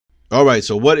All right,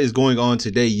 so what is going on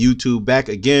today, YouTube? Back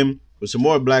again with some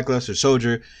more Blackluster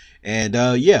Soldier. And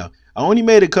yeah, I only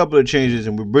made a couple of changes,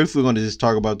 and we're briefly going to just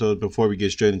talk about those before we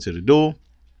get straight into the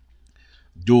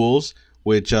duels,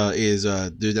 which I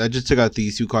just took out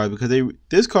these two cards because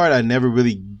this card I never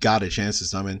really got a chance to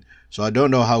summon. So I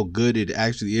don't know how good it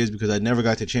actually is because I never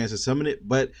got the chance to summon it,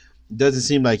 but it doesn't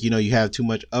seem like, you have too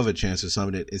much of a chance to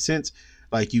summon it. And since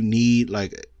like you need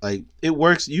like it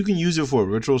works, you can use it for a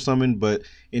ritual summon, but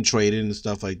in trading and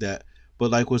stuff like that.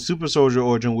 But like with Super Soldier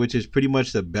Origin, which is pretty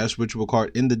much the best ritual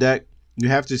card in the deck, you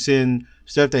have to send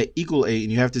stuff that equal 8,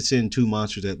 and you have to send 2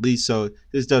 monsters at least. So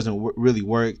this doesn't really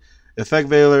work. Effect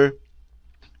Veiler,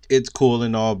 it's cool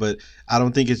and all, but I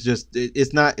don't think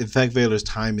it's not Effect Veiler's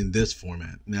time in this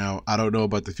format. Now, I don't know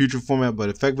about the future format, but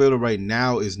Effect Veiler right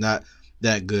now is not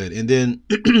that good. And then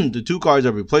the 2 cards I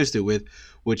replaced it with,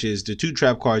 which is the 2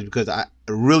 trap cards, because I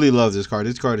really love this card.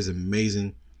 This card is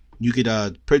amazing. You could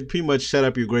pretty much set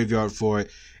up your graveyard for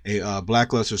a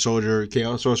Blackluster Soldier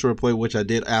Chaos Sorcerer play, which I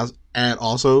did add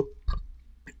also.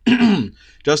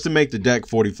 Just to make the deck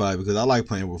 45, because I like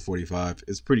playing with 45.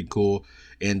 It's pretty cool.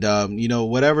 And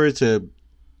whatever to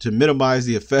minimize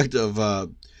the effect of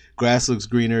grass looks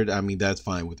greener, I mean, that's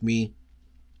fine with me.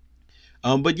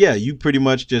 But yeah, you pretty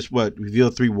much just reveal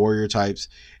 3 warrior types,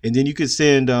 and then you can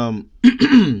send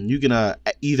you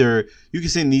can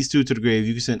send these 2 to the grave.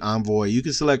 You can send Envoy. You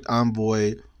can select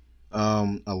Envoy,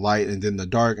 a light, and then the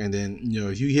dark, and then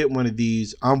if you hit one of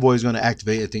these, Envoy is going to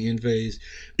activate at the end phase.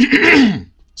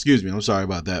 Excuse me, I'm sorry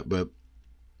about that, but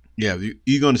yeah,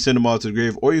 you're going to send them all to the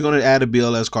grave, or you're going to add a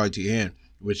BLS card to your hand,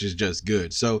 which is just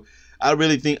good. So I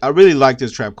really like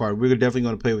this trap card. We're definitely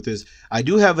going to play with this. I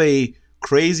do have a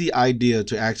crazy idea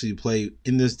to actually play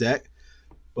in this deck,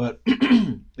 but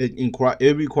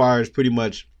it requires pretty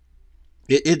much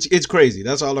it's crazy.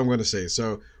 That's all I'm going to say.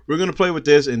 So we're going to play with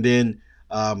this, and then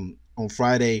on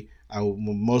Friday I will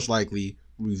most likely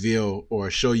reveal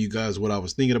or show you guys what I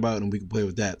was thinking about, and we can play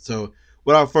with that. So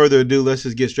without further ado, let's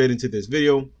just get straight into this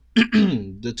video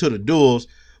to the duels.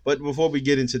 But before we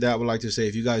get into that, I would like to say,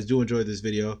 if you guys do enjoy this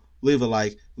video, leave a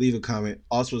like, leave a comment,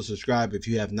 also subscribe if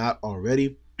you have not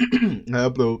already. I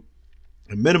upload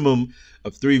a minimum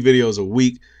of 3 videos a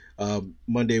week,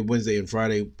 Monday, Wednesday, and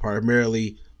Friday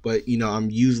primarily, but I'm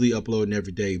usually uploading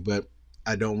every day, but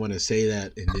I don't want to say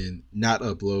that and then not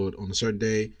upload on a certain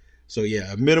day. So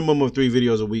yeah, a minimum of 3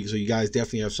 videos a week, so you guys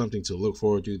definitely have something to look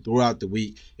forward to throughout the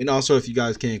week. And also, if you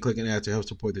guys can, click an ad to help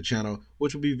support the channel,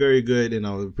 which would be very good, and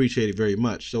I would appreciate it very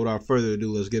much. So without further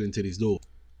ado, let's get into these duels.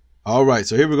 All right,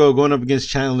 so here we go, going up against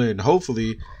Chandler, and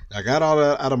hopefully I got all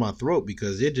that out of my throat,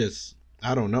 because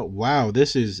I don't know. Wow,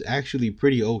 this is actually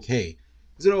pretty okay.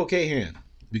 It's an okay hand,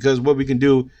 because what we can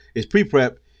do is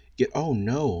pre-prep, oh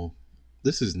no,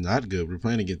 this is not good. We're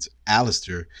playing against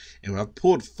Alistair, and I've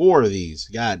pulled 4 of these.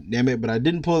 God damn it, but I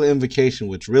didn't pull the Invocation,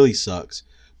 which really sucks,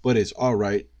 but it's all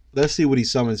right. Let's see what he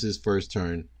summons his first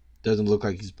turn. Doesn't look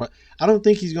like I don't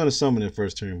think he's going to summon in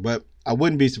first turn, but I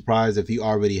wouldn't be surprised if he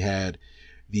already had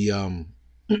the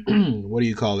what do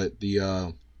you call it,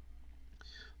 the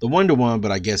Wonder One,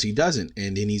 but I guess he doesn't.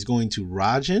 And then he's going to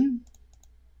Rajan.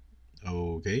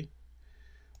 Okay,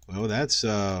 well, that's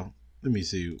let me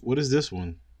see, what is this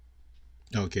one?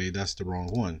 Okay, that's the wrong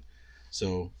one.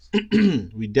 So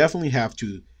we definitely have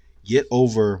to get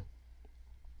over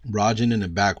Rajan in the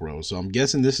back row. So I'm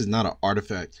guessing this is not an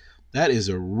artifact. That is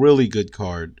a really good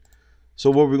card. So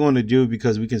what we're going to do,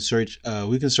 because we can search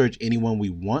anyone we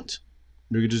want,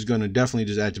 we're just going to definitely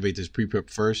just activate this pre-prep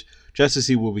first, just to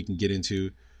see what we can get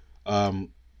into.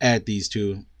 Add these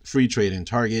 2, free trade and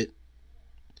target.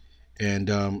 And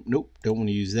nope, don't want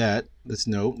to use that.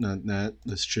 Not that.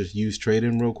 Let's just use trade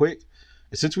in real quick.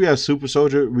 And since we have Super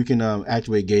Soldier, we can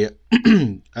activate Gaia.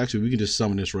 Actually, we can just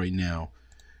summon this right now.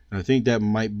 And I think that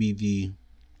might be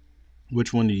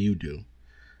which one do you do?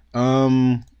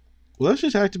 Well, let's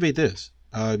just activate this,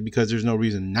 because there's no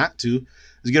reason not to.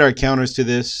 Let's get our counters to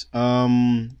this.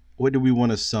 What do we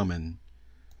want to summon?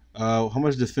 How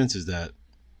much defense is that?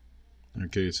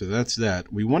 Okay, so that's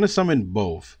that. We want to summon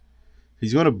both.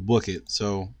 He's going to book it,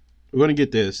 so we're going to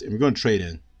get this, and we're going to trade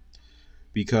in,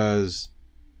 because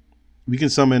we can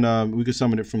summon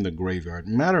it from the graveyard.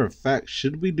 Matter of fact,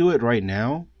 should we do it right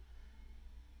now?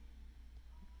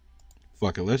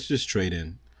 Fuck it, let's just trade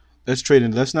in. Let's trade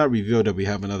in. Let's not reveal that we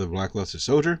have another Blackluster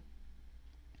Soldier.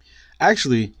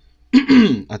 Actually,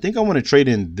 I think I want to trade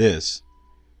in this,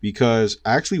 because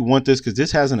I actually want this, because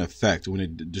this has an effect when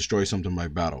it destroys something by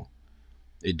battle.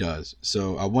 It does.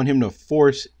 So I want him to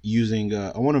force using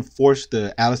I want to force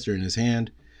the Alistair in his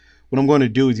hand. What I'm going to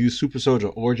do is use Super Soldier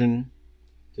Origin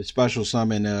to special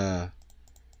summon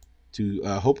to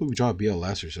hopefully we draw a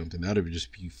BLS or something. That would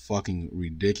just be fucking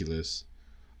ridiculous.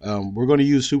 We're going to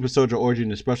use Super Soldier Origin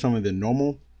to special summon the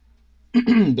normal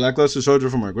Blackluster Soldier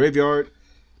from our graveyard.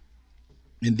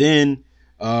 And then,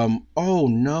 oh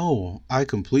no, I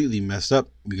completely messed up,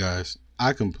 you guys.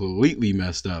 I completely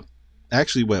messed up.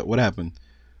 Actually, what happened?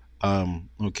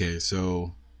 Okay,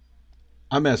 so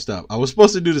I messed up. I was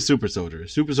supposed to do the Super Soldier.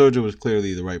 Super Soldier was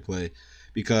clearly the right play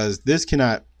because this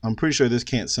cannot, I'm pretty sure this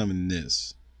can't summon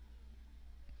this.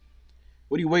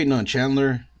 What are you waiting on,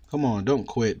 Chandler? Come on, don't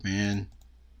quit, man.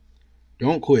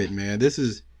 Don't quit, man. This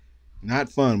is not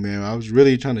fun, man. I was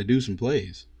really trying to do some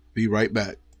plays. Be right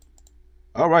back.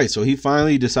 All right, so he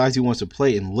finally decides he wants to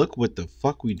play, and look what the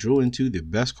fuck we drew into the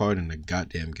best card in the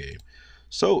goddamn game.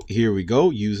 So here we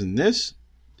go, using this,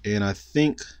 and I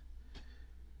think,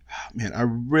 man, I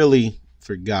really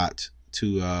forgot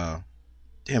to,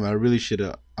 damn, I really should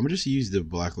have, I'm gonna just use the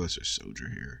Blackluster Soldier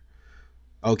here.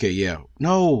 Okay, yeah,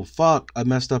 no, fuck, I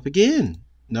messed up again.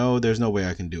 No, there's no way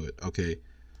I can do it. Okay,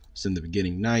 it's in the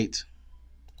beginning night.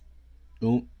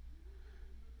 Boom.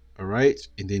 All right,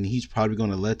 and then he's probably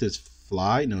gonna let this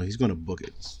fly. No, he's gonna book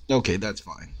it. Okay, that's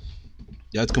fine.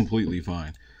 That's completely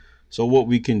fine. So what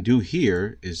we can do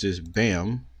here is just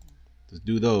bam, let's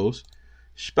do those.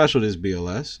 Special this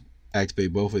BLS,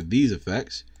 activate both of these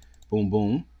effects. Boom,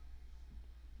 boom.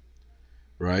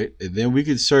 Right, and then we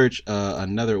could search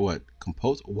another what?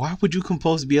 Compose. Why would you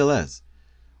compose BLS?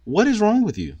 What is wrong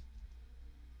with you?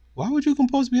 Why would you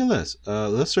compose BLS?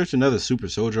 Let's search another Super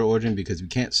Soldier Origin because we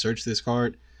can't search this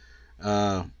card.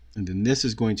 And then this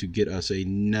is going to get us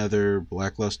another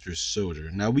Blackluster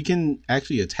Soldier. Now we can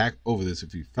actually attack over this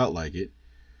if we felt like it.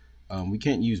 We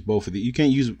can't use both of the. You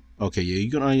can't use. Okay, yeah,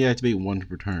 you can only activate one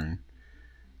per turn.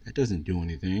 That doesn't do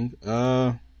anything.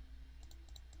 Well,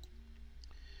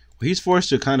 he's forced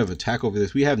to kind of attack over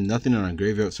this. We have nothing in our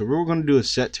graveyard, so what we're going to do is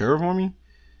set terraforming.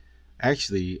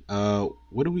 Actually,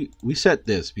 what do we set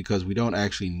this because we don't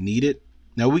actually need it.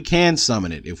 Now we can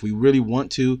summon it if we really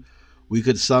want to. We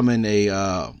could summon a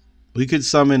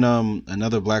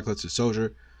another Blackluster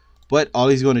Soldier, but all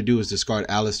he's going to do is discard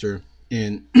Alistair.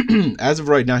 And as of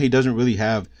right now, he doesn't really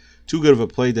have too good of a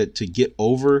play to get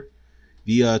over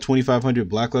the 2500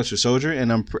 Blackluster Soldier.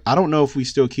 And I don't know if we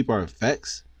still keep our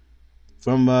effects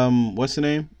from what's the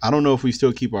name? I don't know if we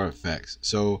still keep our effects.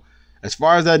 So as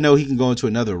far as I know, he can go into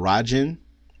another Raideen.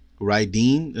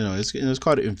 It's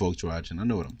called Invoked Raideen. I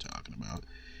know what I'm talking about.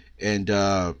 And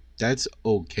that's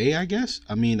okay, I guess.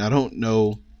 I mean, I don't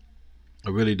know. I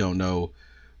really don't know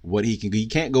what he can. He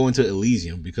can't go into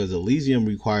Elysium because Elysium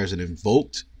requires an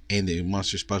invoked and the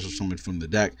monster special summon from the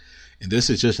deck, and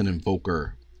this is just an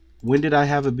invoker. When did I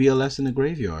have a BLS in the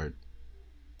graveyard?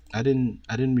 I didn't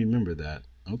remember that.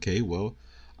 Okay, well,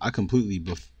 I completely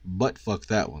butt fucked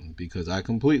that one because I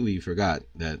completely forgot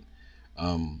that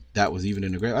that was even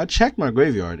in the graveyard. I checked my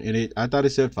graveyard and I thought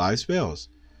it said 5 spells.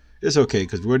 It's okay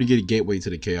because we're going to get a gateway to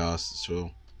the chaos, so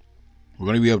we're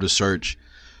going to be able to search.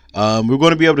 We're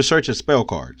going to be able to search a spell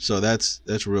card, so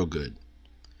that's real good.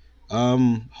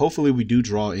 Hopefully we do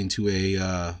draw into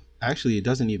a. Actually, it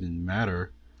doesn't even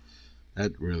matter.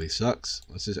 That really sucks.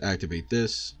 Let's just activate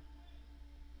this,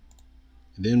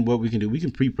 and then what we can do, we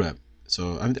can pre-prep.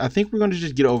 So I think we're going to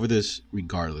just get over this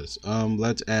regardless.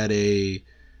 Let's add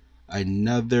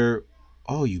another.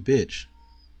 Oh, you bitch!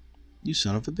 You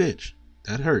son of a bitch!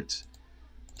 That hurts.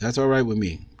 That's all right with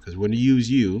me because we're going to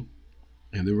use you,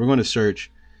 and then we're going to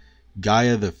search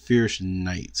Gaia the Fierce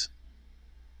Knight.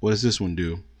 What does this one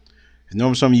do? If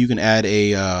normal summon, you can add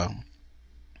a.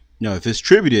 If it's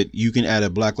tributed, you can add a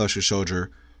Blackluster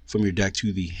Soldier from your deck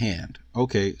to the hand.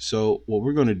 Okay, so what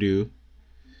we're going to do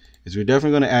is we're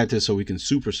definitely going to add this so we can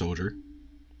Super Soldier.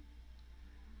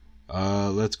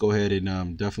 Let's go ahead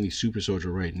and definitely Super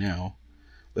Soldier right now.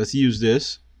 Let's use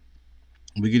this.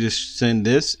 We could just send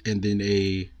this and then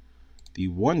the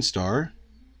 1-star.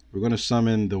 We're going to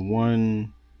summon the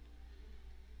one.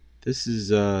 This is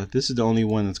the only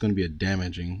one that's going to be a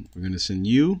damaging. We're going to send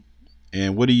you,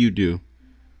 and what do?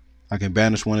 I can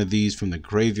banish one of these from the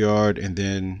graveyard, and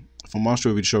then if a monster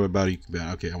will be show about it, you can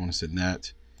ban. Okay, I want to send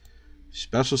that.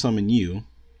 Special summon you.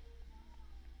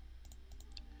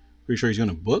 Pretty sure he's going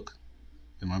to book.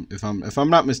 If I'm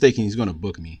not mistaken, he's going to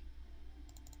book me.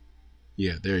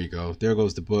 Yeah, there you go. There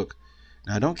goes the book.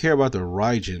 Now I don't care about the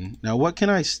Raideen. Now what can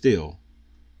I steal?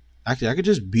 Actually, I could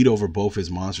just beat over both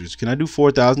his monsters. Can I do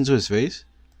 4,000 to his face?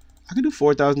 I can do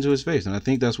 4,000 to his face, and I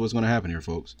think that's what's going to happen here,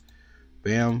 folks.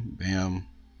 Bam, bam.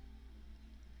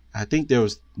 I think there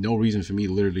was no reason for me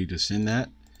literally to send that,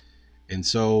 and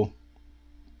so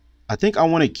I think I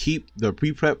want to keep the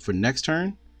pre-prep for next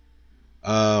turn.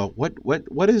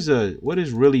 What is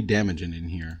really damaging in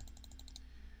here?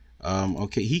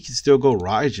 Okay, he can still go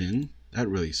Raijin. That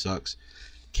really sucks.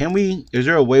 Can we? Is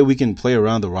there a way we can play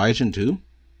around the Raijin too?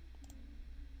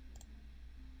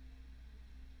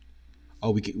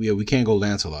 Oh, we can't go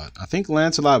Lancelot. I think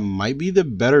Lancelot might be the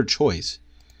better choice.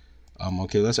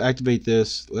 Okay, let's activate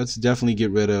this. Let's definitely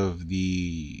get rid of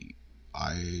the.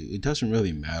 It doesn't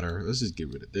really matter. Let's just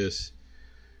get rid of this.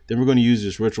 Then we're going to use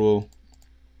this ritual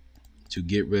to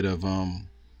get rid of Then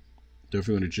we're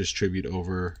going to just tribute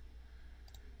over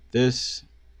this.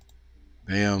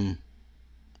 Bam.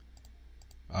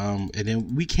 And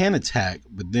then we can attack,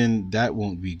 but then that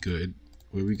won't be good.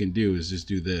 What we can do is just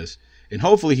do this, and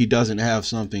hopefully he doesn't have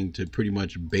something to pretty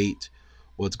much bait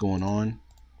what's going on.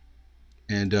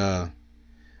 And I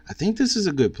think this is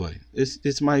a good play.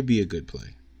 This might be a good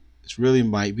play. This really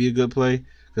might be a good play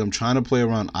because I'm trying to play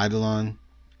around Eidolon,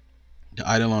 the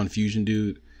Eidolon fusion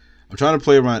dude. I'm trying to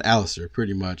play around Alistair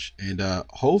pretty much, and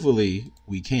hopefully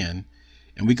we can.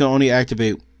 And we can only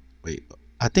activate. Wait,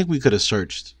 I think we could have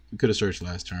searched. We could have searched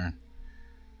last turn.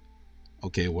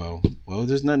 Okay, well,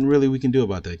 there's nothing really we can do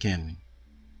about that, can we?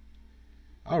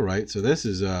 All right, so this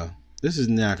is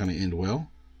not going to end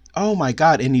well. Oh my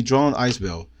God! And he drawn Ice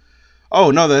Bell. Oh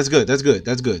no, that's good. That's good.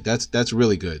 That's good. That's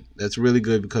really good. That's really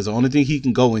good because the only thing he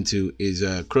can go into is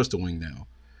Crystal Wing now.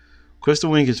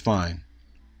 Crystal Wing is fine.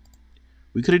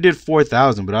 We could have did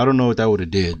 4,000, but I don't know what that would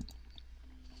have did.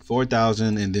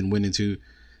 4,000 and then went into.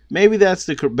 Maybe that's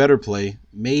the better play.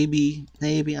 Maybe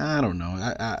I don't know.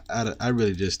 I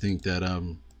really just think that I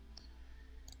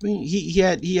mean he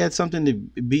had something to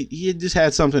beat. He just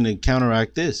had something to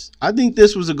counteract this. I think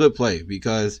this was a good play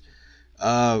because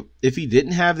if he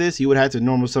didn't have this, he would have to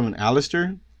normal summon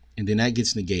Alistair, and then that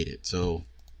gets negated. So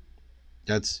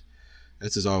that's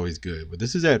just always good. But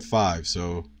this is at 5,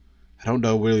 so I don't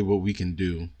know really what we can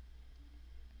do.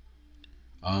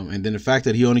 And then the fact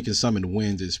that he only can summon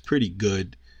winds is pretty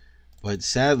good. But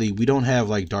sadly, we don't have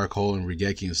like Dark Hole and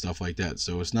Regeki and stuff like that.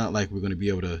 So it's not like we're going to be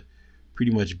able to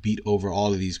pretty much beat over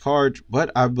all of these cards. But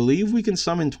I believe we can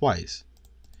summon twice.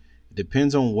 It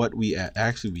depends on what we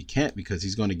actually we can't, because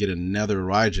he's going to get another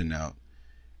Raijin out.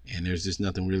 And there's just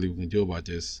nothing really we can do about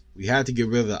this. We had to get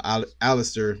rid of the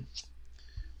Alistair.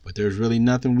 But there's really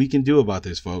nothing we can do about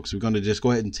this, folks. We're going to just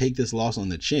go ahead and take this loss on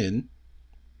the chin.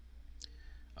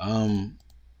 I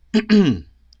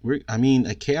mean,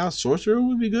 a Chaos Sorcerer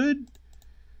would be good.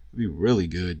 Would be really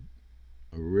good.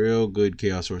 A real good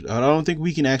Chaos Sorcerer. I don't think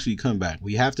we can actually come back.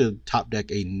 We have to top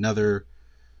deck another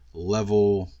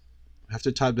level. What's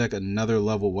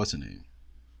the name?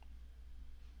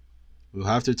 We'll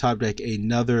have to top deck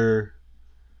another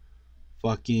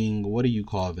fucking, what do you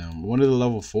call them? One of the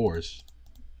level 4s.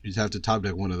 You just have to top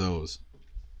deck one of those.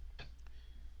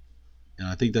 And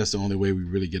I think that's the only way we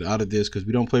really get out of this, because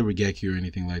we don't play Regeki or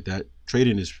anything like that.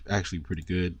 Trading is actually pretty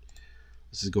good.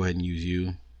 Let's just go ahead and use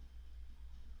you.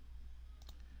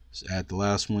 Let's add the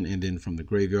last one, and then from the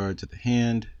graveyard to the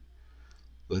hand.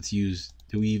 Let's use,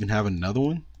 do we even have another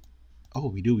one? Oh,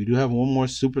 we do. We do have one more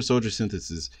Super Soldier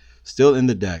Synthesis still in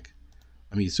the deck.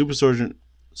 I mean, Super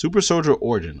Soldier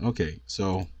Origin. Okay,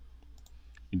 so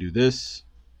you do this.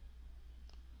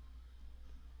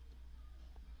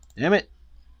 Damn it.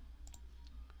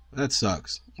 That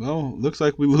sucks. Well, looks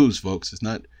like we lose, folks. It's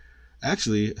not.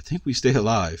 Actually, I think we stay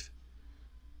alive.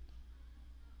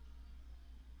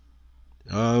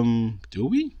 Do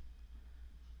we?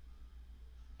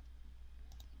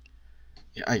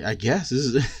 Yeah, I guess this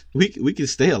is we can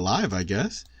stay alive, I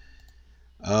guess.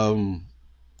 We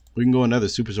can go another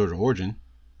Super Soldier Origin.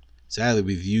 Sadly,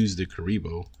 we've used the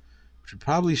Karibo, which we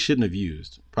probably shouldn't have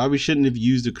used. Probably shouldn't have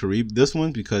used the Karibo, this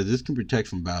one, because this can protect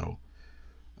from battle.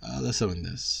 Let's summon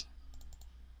this.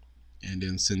 And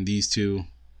then send these two.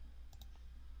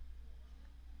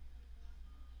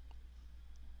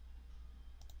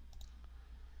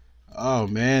 Oh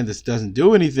man, this doesn't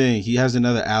do anything. He has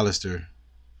another Alistair.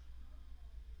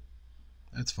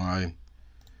 That's fine.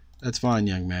 That's fine,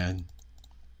 young man.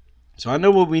 So I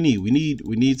know what we need. We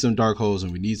need some Dark Holes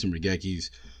and we need some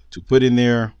Regekis to put in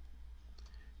there,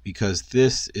 because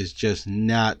this is just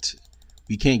not.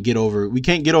 We can't get over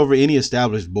any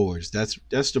established boards.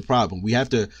 That's the problem. We have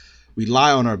to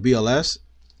rely on our BLS,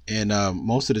 and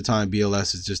most of the time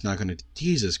BLS is just not going to.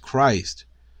 Jesus Christ.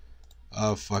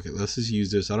 Oh fuck it. Let's just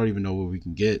use this. I don't even know what we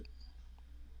can get.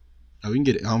 Oh, we can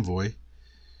get Envoy.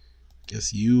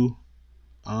 Guess you.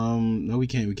 No, we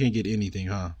can't. We can't get anything,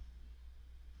 huh?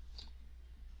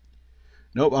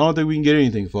 Nope. I don't think we can get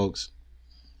anything, folks.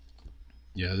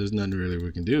 Yeah, there's nothing really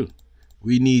we can do.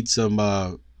 We need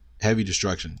some heavy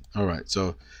destruction. All right,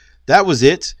 so that was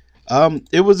it.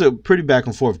 It was a pretty back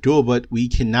and forth duel, but we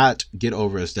cannot get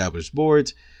over established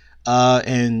boards.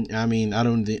 And I mean, I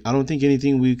don't think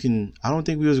anything we can. I don't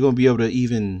think we was gonna be able to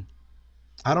even.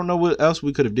 I don't know what else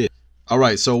we could have did. All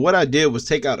right, so what I did was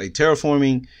take out a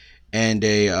terraforming and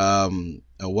a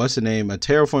what's the name? A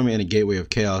terraforming and a gateway of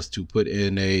chaos to put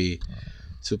in the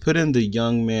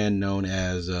young man known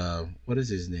as what is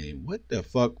his name? What the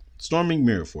fuck? Storming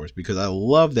Mirror Force, because I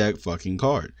love that fucking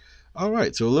card. All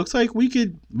right, so it looks like we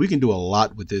can do a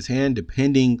lot with this hand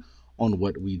depending on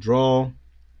what we draw.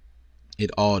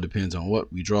 It all depends on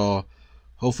what we draw.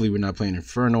 Hopefully we're not playing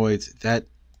Infernoids. That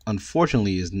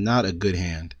unfortunately is not a good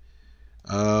hand.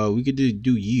 We could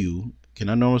do you. Can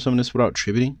I normal summon this without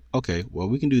tributing? Okay, well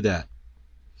we can do that.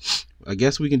 I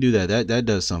guess we can do that. That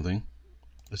does something.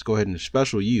 Let's go ahead and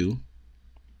special you.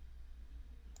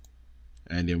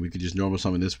 And then we could just normal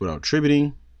summon this without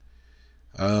tributing.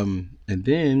 And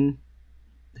then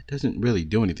it doesn't really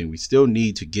do anything. We still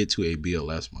need to get to a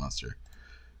BLS monster,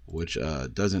 which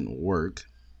doesn't work.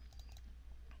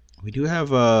 We do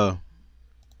have level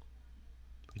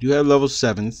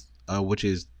 7s, which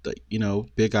is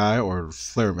Big Eye or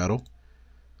Flare Metal.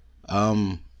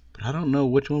 But I don't know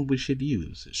which one we should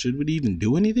use. Should we even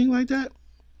do anything like that?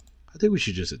 I think we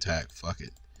should just attack. Fuck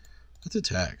it. Let's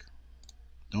attack.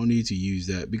 Don't need to use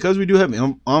that. Because we do have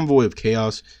Envoy of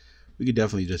Chaos, we could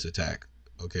definitely just attack.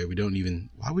 Okay, we don't even...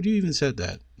 Why would you even set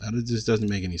that? That just doesn't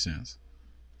make any sense.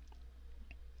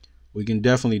 We can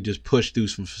definitely just push through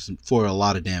for a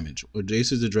lot of damage. Or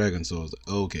Jace's the Dragon Souls.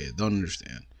 Okay, don't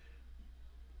understand.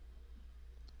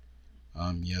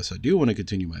 Yes, I do want to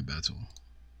continue my battle.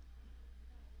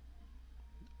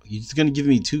 He's just gonna give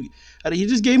me two. He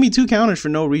just gave me 2 counters for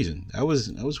no reason. That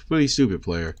was pretty stupid,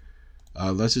 player.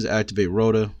 Let's just activate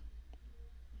Rhoda,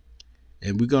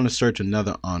 and we're gonna search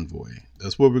another Envoy.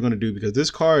 That's what we're gonna do because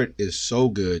this card is so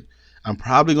good. I'm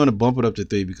probably gonna bump it up to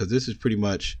 3 because this is pretty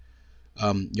much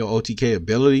your OTK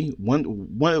ability.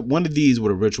 One of these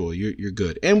with a ritual, you're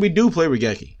good. And we do play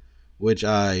Regeki, which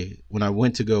when I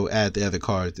went to go add the other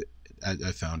cards,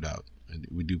 I found out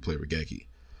we do play Regeki.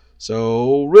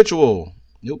 So ritual.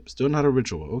 Nope, still not a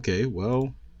ritual. Okay,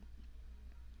 well,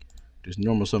 just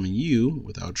normal summon you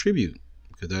without tribute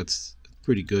because that's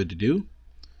pretty good to do.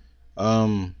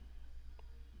 All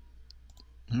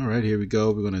right, here we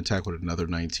go. We're going to attack with another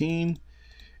 19,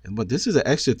 but this is an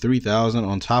extra 3,000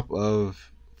 on top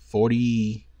of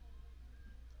 40.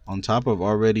 On top of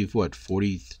already what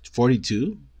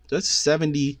 42. That's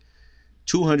 70,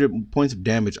 200 points of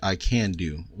damage I can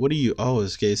do. What do you? Oh,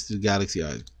 it's the Galaxy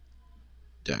Eye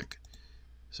deck.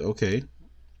 So okay,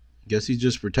 guess he's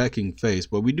just protecting face,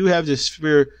 but we do have this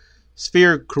sphere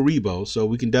Karibo, so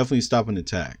we can definitely stop an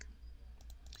attack.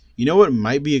 You know what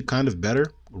might be kind of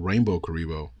better? Rainbow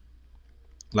Karibo.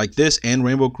 Like this and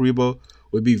Rainbow Karibo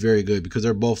would be very good because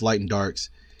they're both light and darks.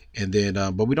 And then,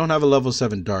 but we don't have a level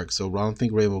 7 dark, so I don't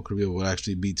think Rainbow Karibo would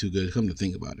actually be too good. Come to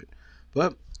think about it,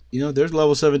 but there's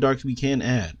level 7 darks we can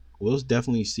add. We'll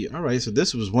definitely see. All right, so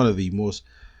this was one of the most.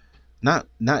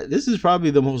 This is probably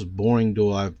the most boring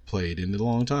duel I've played in a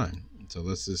long time. So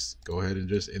let's just go ahead and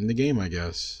just end the game, I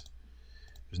guess.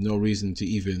 There's no reason to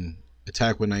even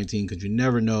attack with 19 because you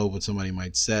never know what somebody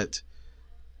might set.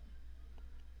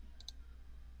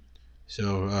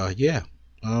 So yeah,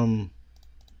 I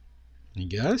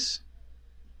guess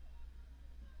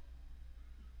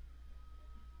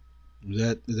is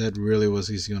that really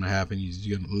what's gonna happen?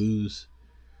 You're gonna lose.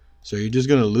 So you're just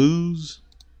gonna lose.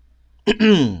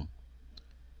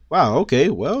 Wow, okay,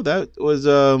 well that was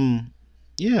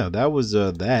yeah, that was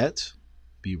that.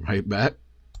 Be right back.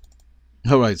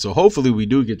 All right, so hopefully we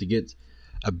do get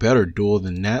a better duel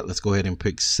than that. Let's go ahead and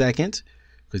pick second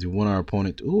because we want our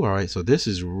opponent. Ooh, all right, so this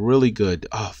is really good.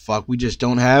 Oh fuck, we just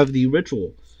don't have the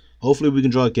ritual. Hopefully we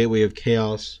can draw a Gateway of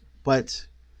Chaos, but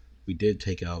we did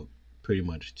take out pretty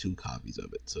much 2 copies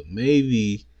of it. So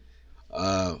maybe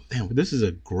damn, this is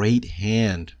a great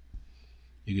hand.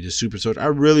 You could just super search. I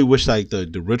really wish like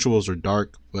the rituals are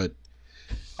dark, but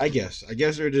I guess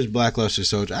they're just blackluster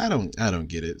search. I don't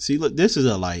get it. See, look, this is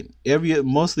a light.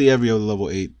 Mostly every other level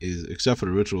 8 is, except for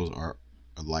the rituals, are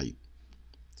a light.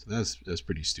 So that's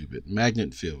pretty stupid.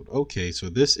 Magnet field. Okay, so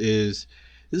this is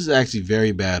actually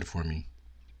very bad for me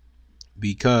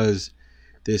because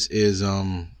this is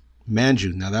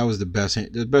Manju. Now that was the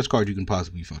best card you can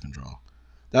possibly fucking draw.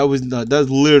 That's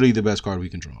literally the best card we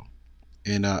can draw.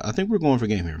 And I think we're going for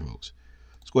game here, folks.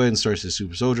 Let's go ahead and search this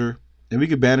Super Soldier. And we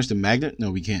could banish the Magnet.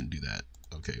 No, we can't do that.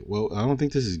 Okay, well, I don't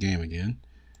think this is game again.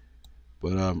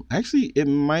 But actually, it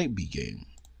might be game.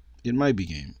 It might be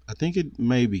game. I think it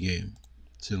may be game.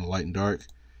 It's in the light and dark.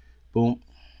 Boom.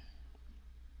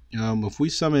 If we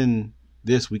summon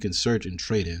this, we can search and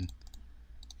trade in.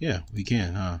 Yeah, we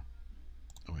can, huh?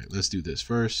 All right, let's do this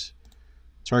first.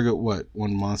 Target what?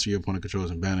 One monster your opponent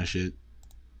controls and banish it.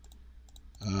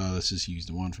 Let's just use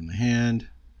the one from the hand.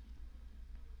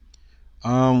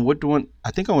 What do one?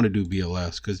 I think I want to do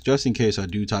BLS because just in case I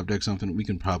do top deck something, we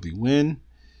can probably win.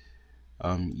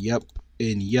 Yep,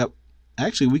 and yep.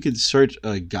 Actually, we could search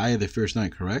a Gaia the Fierce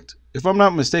Knight, correct? If I'm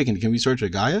not mistaken, can we search a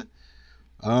Gaia?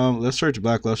 Let's search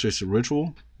Black Lustrous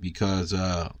Ritual because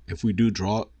if we do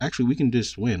draw, actually we can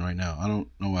just win right now. I don't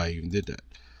know why I even did that.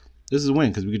 This is a win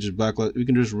because we could just we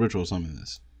can just ritual summon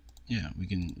this. Yeah, we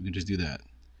can just do that.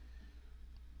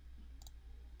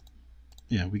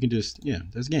 Yeah, we can just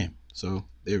that's game. So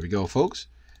there we go, folks.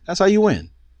 That's how you win.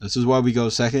 This is why we go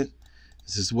second.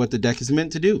 This is what the deck is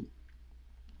meant to do.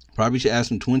 Probably should add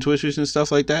some Twin Twisters and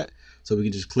stuff like that so we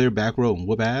can just clear back row and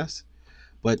whoop ass.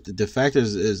 But the fact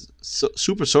is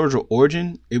Super Soldier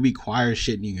Origin, it requires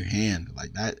shit in your hand.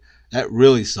 Like that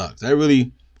really sucks. That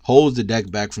really holds the deck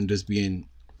back from just being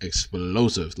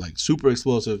explosive, like super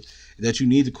explosive, that you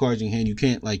need the cards in your hand. You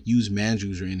can't like use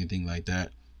Manjus or anything like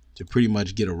that to pretty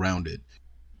much get around it.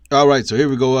 All right, so here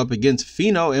we go up against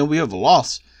Pheno, and we have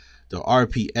lost the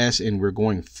RPS, and we're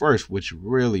going first, which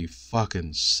really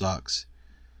fucking sucks.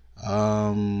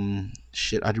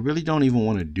 Shit, I really don't even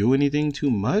want to do anything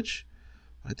too much.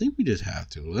 I think we just have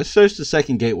to. Let's search the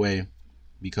second gateway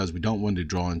because we don't want to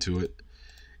draw into it,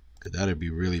 because that'd be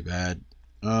really bad.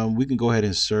 We can go ahead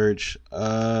and search.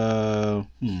 So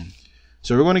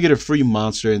we're going to get a free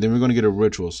monster, and then we're going to get a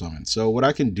ritual summon. So what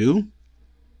I can do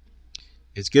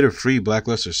is get a free Black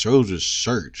Lustrous Soldier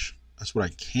search. That's what I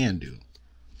can do.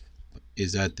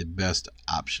 Is that the best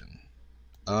option?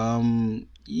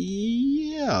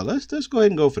 Yeah, let's go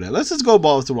ahead and go for that. Let's just go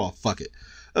balls to the wall. Fuck it.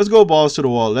 Let's go balls to the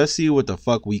wall. Let's see what the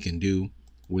fuck we can do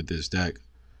with this deck,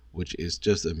 which is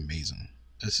just amazing.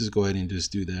 Let's just go ahead and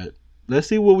just do that. Let's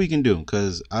see what we can do,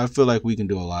 because I feel like we can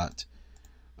do a lot.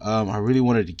 I really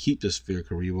wanted to keep the Sphere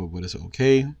Karibo, but it's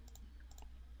okay.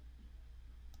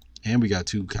 And we got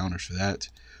 2 counters for that.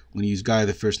 We're going to use Gaia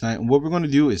the Fierce Knight. And what we're going to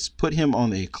do is put him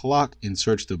on a clock and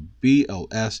search the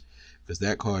BLS, because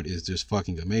that card is just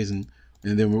fucking amazing.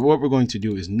 And then what we're going to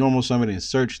do is normal summon and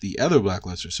search the other Black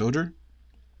Lustrous Soldier,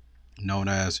 known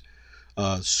as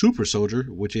Super Soldier,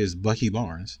 which is Bucky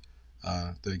Barnes,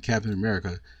 the Captain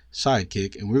America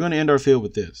sidekick. And we're going to end our field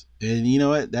with this. And you know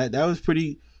what? That was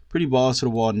pretty balls to the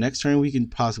wall. Next turn we can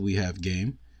possibly have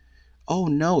game. Oh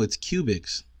no, it's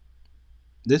Cubics.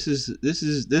 This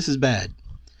is bad.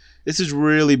 This is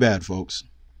really bad, folks.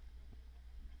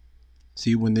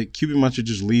 See, when the Cubic monster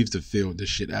just leaves the field, this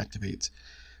shit activates.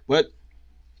 But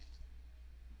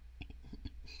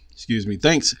excuse me,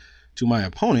 thanks to my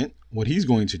opponent, what he's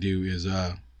going to do is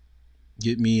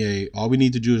get me all we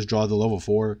need to do is draw the level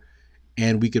 4,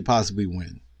 and we could possibly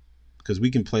win. Because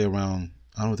we can play around.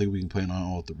 I don't think we can play on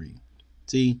all 3.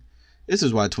 See, this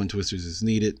is why Twin Twisters is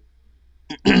needed.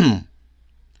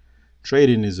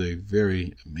 Trade-in is a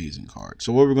very amazing card.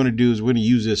 So what we're going to do is we're going to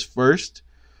use this first,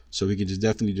 so we can just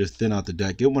definitely just thin out the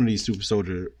deck. Get one of these Super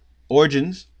Soldier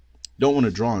Origins. Don't want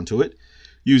to draw into it.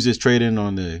 Use this trade-in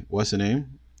on the, what's the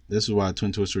name? This is why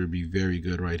Twin Twister would be very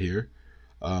good right here.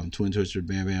 Twin Twister,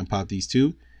 bam, bam, pop these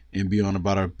 2 and be on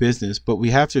about our business. But we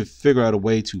have to figure out a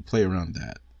way to play around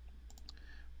that.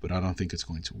 But I don't think it's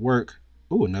going to work.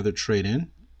 Oh, another trade-in.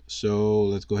 So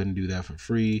let's go ahead and do that for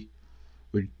free.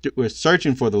 We're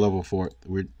searching for the level 4.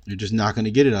 We're just not going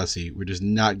to get it, I see. We're just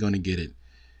not going to get it.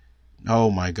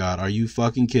 Oh my god, are you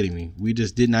fucking kidding me? We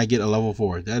just did not get a level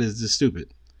 4. That is just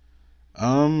stupid.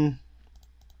 That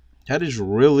is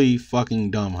really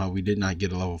fucking dumb how we did not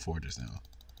get a level 4 just now.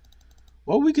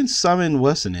 Well, we can summon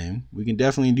what's the name? We can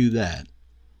definitely do that.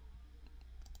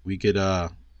 We could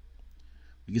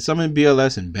summon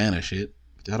BLS and banish it.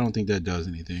 But I don't think that does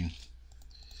anything.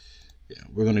 Yeah,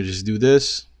 we're gonna just do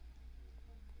this.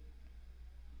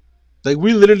 Like,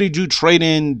 we literally do trade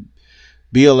in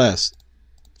BLS.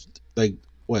 Like,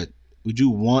 what? Would you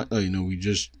want? Oh, you know,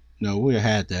 we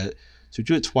had that. So we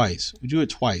do it twice. We do it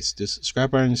twice. This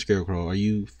Scrap Iron and Scarecrow. Are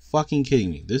you fucking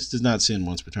kidding me? This does not send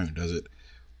once per turn, does it?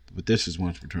 But this is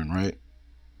once per turn, right?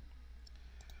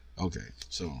 Okay,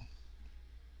 so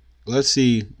let's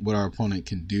see what our opponent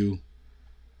can do.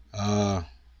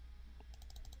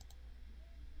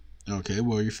 Okay,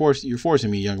 well, you're forcing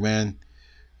me, young man.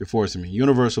 You're forcing me.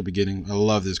 Universal Beginning. I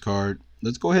love this card.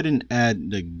 Let's go ahead and add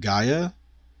the Gaia.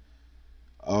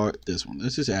 Or this one.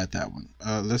 Let's just add that one.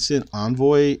 Let's send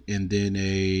Envoy, and then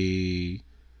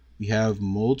we have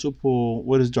multiple.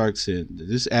 What is Dark Sin?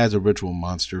 This adds a ritual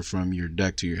monster from your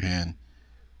deck to your hand.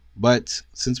 But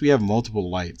since we have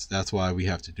multiple lights, that's why we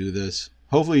have to do this.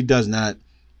 Hopefully he does not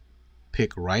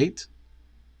pick right.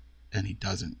 And he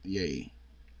doesn't. Yay.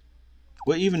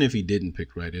 Well, even if he didn't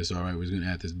pick right, it's all right. We're going to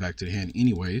add this back to the hand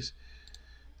anyways.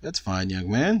 That's fine, young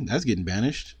man. That's getting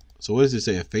banished. So what does it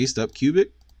say? A face-up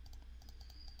cubic?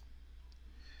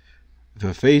 If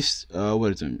a face,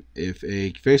 what is it? If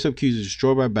a face-up cube is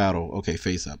destroyed by battle, okay,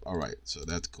 face-up. All right, so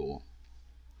that's cool.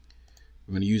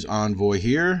 We're going to use Envoy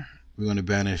here. We're going to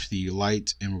banish the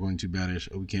light, and we're going to banish.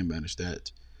 Oh, we can't banish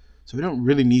that. So we don't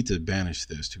really need to banish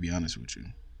this, to be honest with you.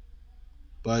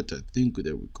 But I think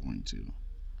that we're going to.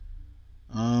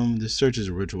 This search is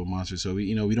a ritual monster, so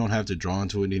we don't have to draw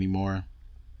into it anymore.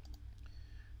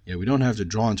 Yeah, we don't have to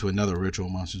draw into another ritual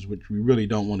monsters, which we really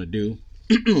don't want to do.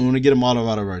 We want to get them all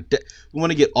out of our deck. We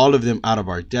want to get all of them out of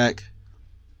our deck,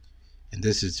 and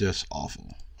this is just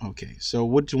awful. Okay, so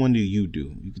which one do? You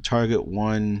can target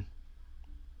one.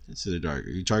 It's the darker.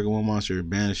 You target one monster,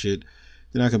 banish it.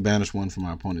 Then I can banish one from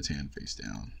my opponent's hand face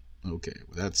down. Okay,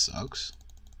 well that sucks.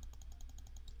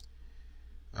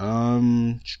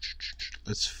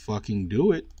 Let's fucking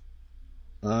do it.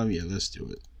 Yeah, let's do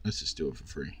it. Let's just do it for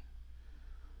free.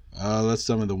 Let's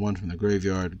summon the one from the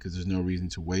graveyard because there's no reason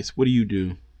to waste. What do you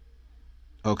do?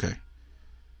 Okay.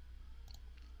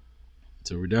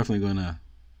 So we're definitely gonna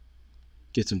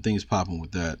get some things popping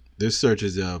with that. This search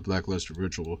is a Blackluster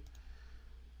Ritual.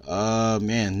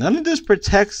 Man, none of this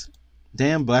protects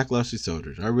damn Blackluster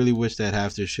soldiers. I really wish that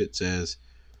half this shit says.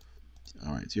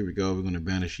 Alright, here we go. We're gonna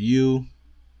banish you.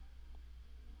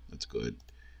 That's good.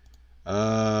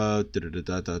 No,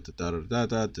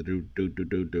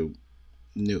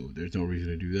 there's no reason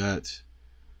to do that.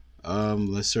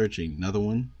 Let's search another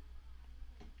one.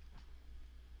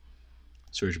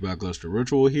 Search Blackluster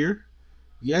Ritual here.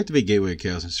 You activate Gateway of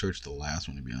Chaos and search the last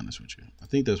one, to be honest with you. I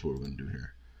think that's what we're gonna do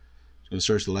here. So gonna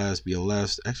search the last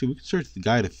BLS. Actually, we can search the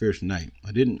Guide of Fierce Knight.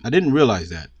 I didn't realize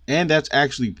that. And that's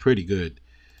actually pretty good.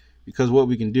 Because what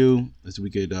we can do is we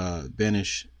could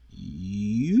banish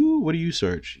you. What do you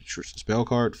search? Spell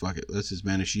card? Fuck it. Let's just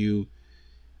banish you.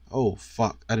 Oh,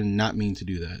 fuck. I did not mean to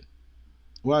do that.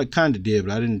 Well, I kind of did,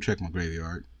 but I didn't check my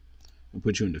graveyard. I'll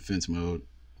put you in defense mode.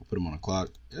 I'll put him on a clock.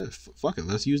 Yeah, fuck it.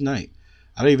 Let's use night.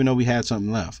 I don't even know we had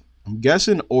something left. I'm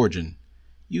guessing Origin.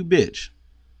 You bitch.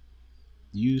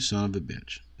 You son of a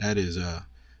bitch. That is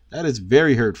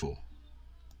very hurtful.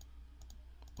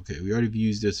 Okay, we already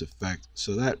used this effect,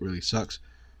 so that really sucks.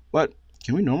 But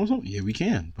can we normal something? Yeah, we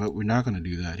can, but we're not going to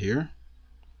do that here.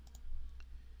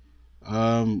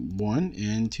 1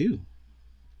 and 2.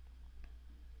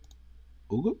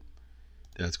 Ooh,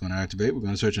 that's going to activate. We're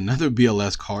going to search another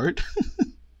BLS card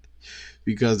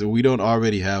because we don't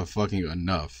already have fucking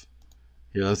enough.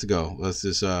 Here, let's go. Let's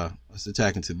just let's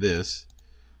attack into this.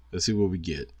 Let's see what we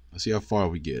get. Let's see how far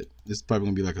we get. This is probably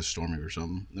going to be like a Stormy or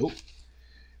something. Nope.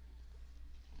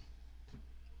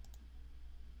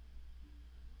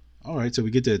 All right, so we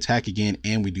get to attack again,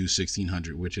 and we do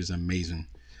 1600, which is amazing.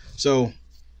 So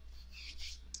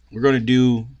we're going to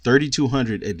do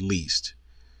 3200 at least.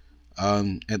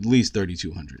 At least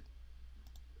 3200.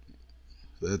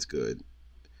 So that's good.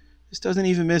 This doesn't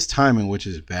even miss timing, which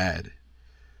is bad.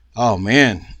 Oh,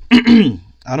 man.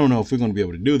 I don't know if we're going to be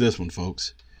able to do this one,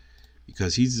 folks.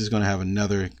 Because he's just going to have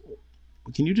another...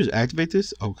 Can you just activate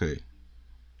this? Okay.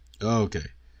 Okay.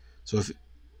 So if...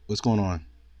 What's going on?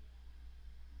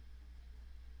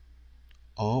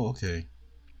 Oh, okay.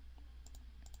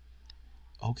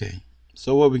 Okay.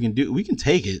 So what we can do, we can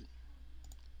take it.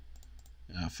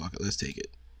 Ah, fuck it. Let's take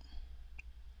it.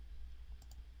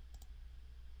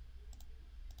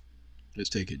 Let's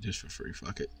take it just for free.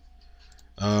 Fuck it.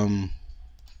 Let's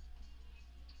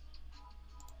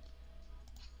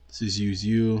just use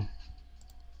you.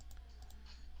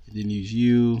 Then use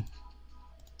you.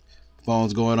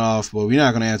 Phone's going off. Well, we're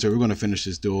not going to answer. We're going to finish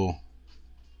this duel.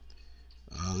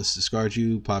 Let's discard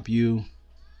you, pop you.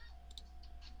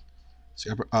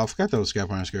 Oh, I forgot that was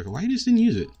Scrap Iron Scarecrow. Why you just didn't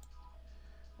use it?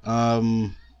 Oh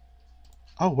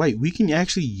wait, we can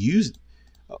actually use.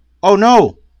 Oh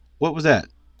no, what was that?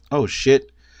 Oh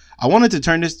shit, I wanted to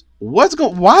turn this. Why did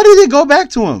it go back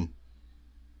to him?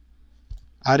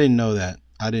 I didn't know that.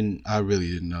 I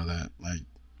really didn't know that. Like,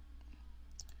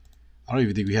 I don't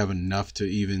even think we have enough to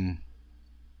even.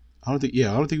 I don't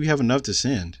think we have enough to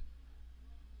send.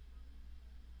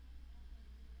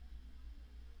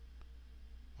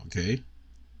 Okay.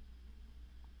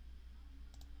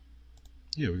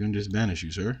 Yeah, we're gonna just banish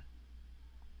you, sir.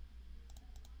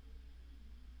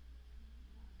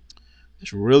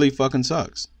 This really fucking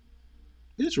sucks.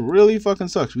 This really fucking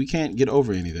sucks. We can't get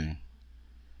over anything.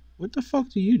 What the fuck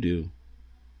do you do?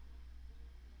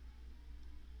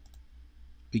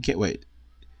 We can't wait.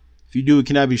 If you do, it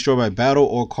cannot be destroyed by battle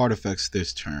or card effects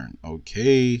this turn.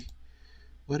 Okay.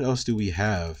 What else do we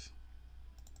have?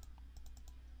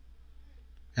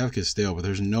 Have Castell, but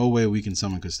there's no way we can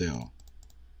summon Castell.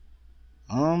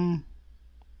 I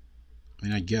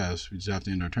mean, I guess we just have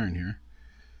to end our turn here.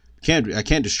 I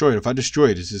can't destroy it. If I destroy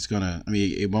it, it's just gonna. I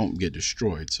mean, it won't get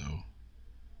destroyed. So,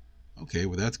 okay,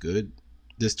 well that's good.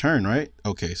 This turn, right?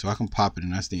 Okay, so I can pop it,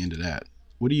 and that's the end of that.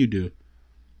 What do you do?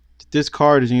 If this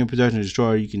card is in your possession or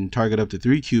destroyed, you can target up to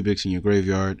 3 cubics in your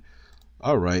graveyard.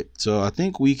 All right, so I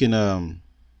think we can. I'm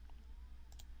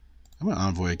gonna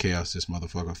Envoy of Chaos this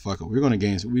motherfucker. Fuck it. We're gonna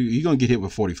gain. You're gonna get hit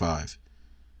with 45.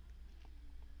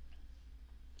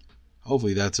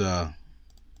 Hopefully that's Damn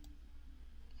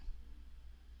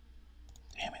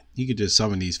it. You could just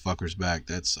summon these fuckers back.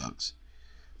 That sucks.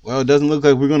 Well, it doesn't look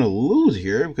like we're gonna lose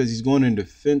here because he's going in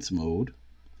defense mode.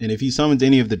 And if he summons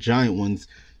any of the giant ones,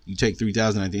 you take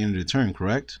 3,000 at the end of the turn,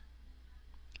 correct?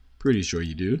 Pretty sure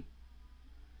you do.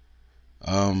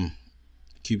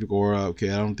 Cubic Aura. Okay,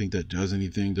 I don't think that does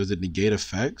anything. Does it negate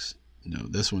effects? No,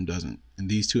 this one doesn't. And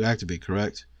these two activate,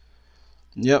 correct?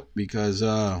 Yep, because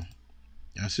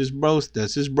that's just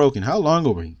broken. How long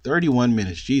over? 31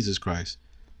 minutes. Jesus Christ.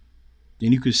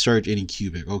 Then you could search any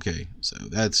cubic. Okay, so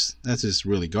that's just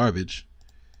really garbage.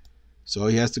 So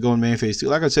he has to go in main phase 2.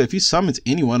 Like I said, if he summons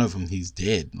any one of them, he's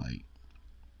dead. Like,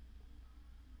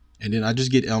 and then I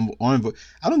just get Envoy.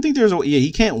 I don't think there's a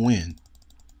he can't win.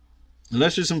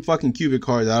 Unless there's some fucking cubic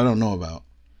card that I don't know about.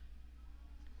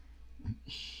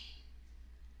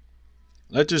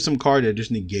 Unless there's some card that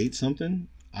just negates something.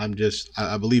 I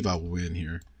believe I will win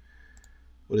here.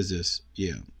 What is this?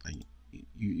 Yeah,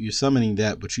 you're summoning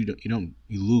that, but you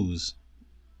lose.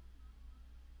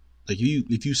 Like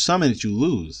if you summon it, you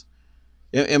lose.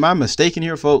 Am I mistaken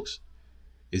here, folks?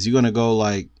 Is he gonna go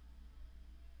like?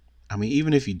 I mean,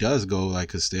 even if he does go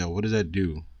like Castell, what does that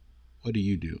do? What do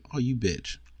you do? Oh, you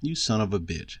bitch. You son of a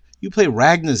bitch. You play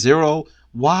Ragnar Zero?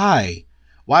 Why?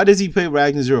 Why does he play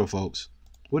Ragnar Zero, folks?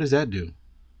 What does that do?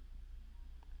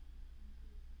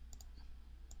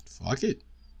 Fuck it.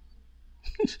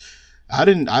 I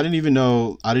didn't even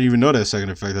know that second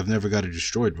effect. I've never got it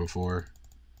destroyed before.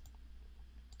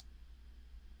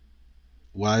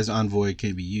 Why is Envoy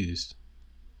can't be used?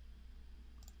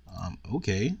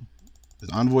 Okay. Is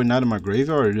Envoy not in my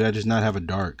graveyard, or did I just not have a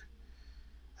dark?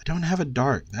 I don't have a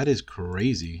dark. That is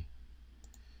crazy.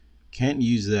 Can't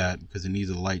use that because it needs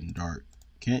a light and dark.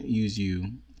 Can't use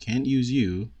you. Can't use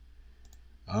you.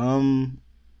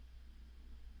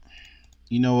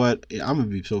 You know what? I'm gonna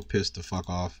be so pissed to fuck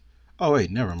off. Oh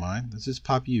wait, never mind. Let's just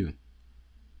pop you.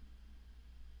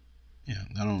 Yeah,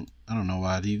 I don't know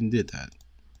why I even did that.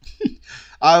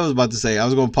 I was about to say I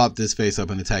was gonna pop this face up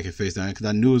and attack it face down because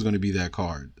I knew it was gonna be that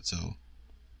card. So,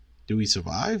 do we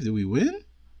survive? Do we win?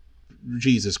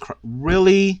 Jesus Christ!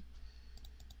 Really?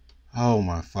 Oh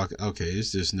my fuck! Okay,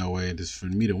 it's just no way just for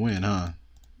me to win, huh?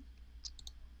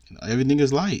 Everything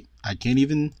is light. I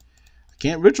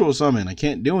can't ritual summon. I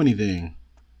can't do anything.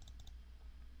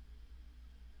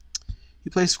 You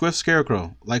play Swift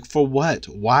Scarecrow. Like, for what?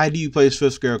 Why do you play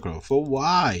Swift Scarecrow? For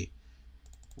why?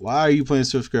 Why are you playing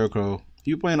Swift Scarecrow?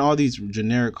 You're playing all these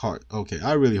generic cards. Okay,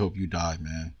 I really hope you die,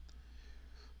 man.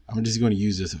 I'm just going to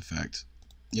use this effect.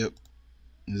 Yep.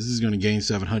 This is going to gain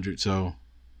 700, so...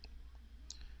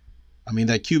 I mean,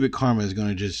 that cubic karma is going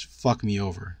to just fuck me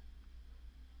over.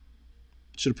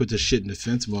 Should have put this shit in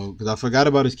defense mode, because I forgot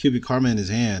about his cubic karma in his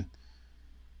hand.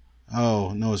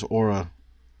 Oh, no, it's aura.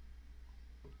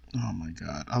 Oh my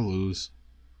god, I lose.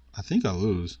 I think I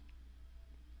lose.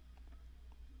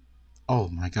 Oh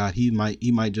my god, he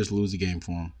might just lose the game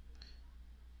for him.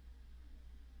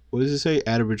 What does it say?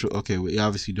 Add a ritual. Okay, we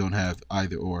obviously don't have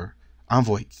either or.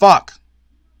 Envoy. Fuck!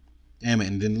 Damn it,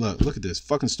 and then look at this.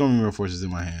 Fucking Stormy Mirror Force is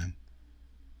in my hand.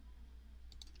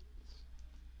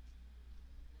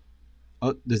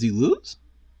 Oh, does he lose?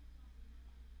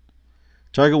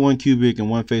 Target 1 cubic and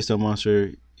 1 face-up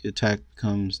monster. Attack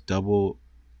becomes double.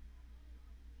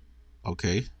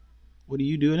 Okay. What do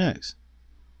you do next?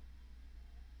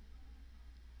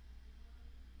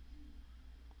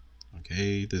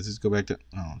 Okay, does this go back to...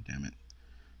 Oh, damn it.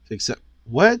 Except...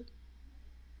 What?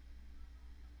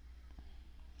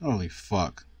 Holy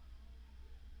fuck.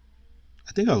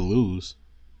 I think I'll lose.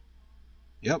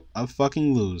 Yep, I'll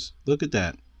fucking lose. Look at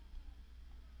that.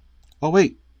 Oh,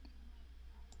 wait.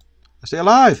 I stay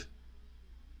alive.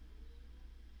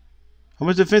 How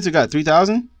much defense it got?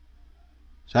 3,000?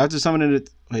 So I have to summon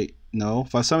it. Wait, no.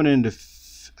 If I summon it into,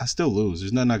 I still lose.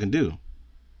 There's nothing I can do.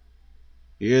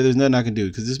 Yeah, there's nothing I can do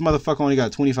because this motherfucker only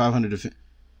got 2,500 defense.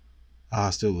 Ah, I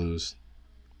still lose.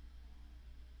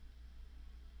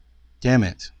 Damn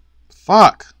it.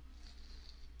 Fuck.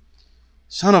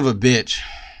 Son of a bitch.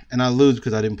 And I lose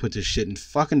because I didn't put this shit in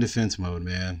fucking defense mode,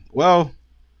 man. Well,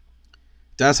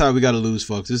 That's how we gotta lose,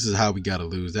 folks. This is how we gotta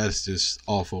lose. That's just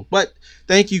awful. But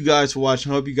thank you guys for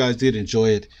watching. I hope you guys did enjoy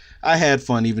it. I had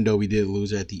fun, even though we did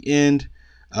lose at the end.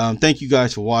 Thank you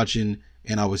guys for watching,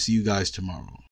 and I will see you guys tomorrow.